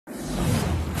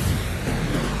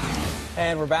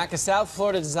And we're back. A South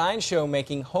Florida design show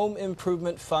making home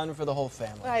improvement fun for the whole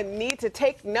family. I need to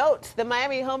take note. The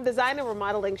Miami Home Design and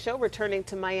Remodeling Show returning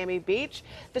to Miami Beach.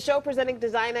 The show presenting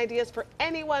design ideas for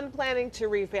anyone planning to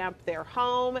revamp their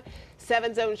home.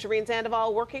 7's own Shireen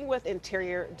Sandoval working with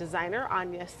interior designer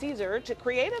Anya Cesar to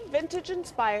create a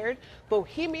vintage-inspired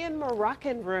bohemian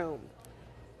Moroccan room.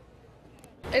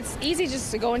 It's easy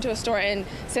just to go into a store and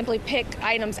simply pick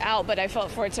items out, but I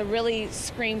felt for it to really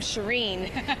scream Shireen,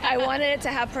 I wanted it to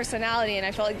have personality, and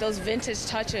I felt like those vintage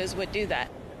touches would do that.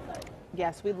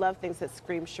 Yes, we love things that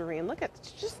scream Shireen. Look at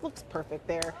it, just looks perfect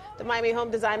there. The Miami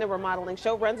Home Design and Remodeling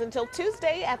Show runs until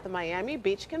Tuesday at the Miami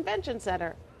Beach Convention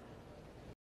Center.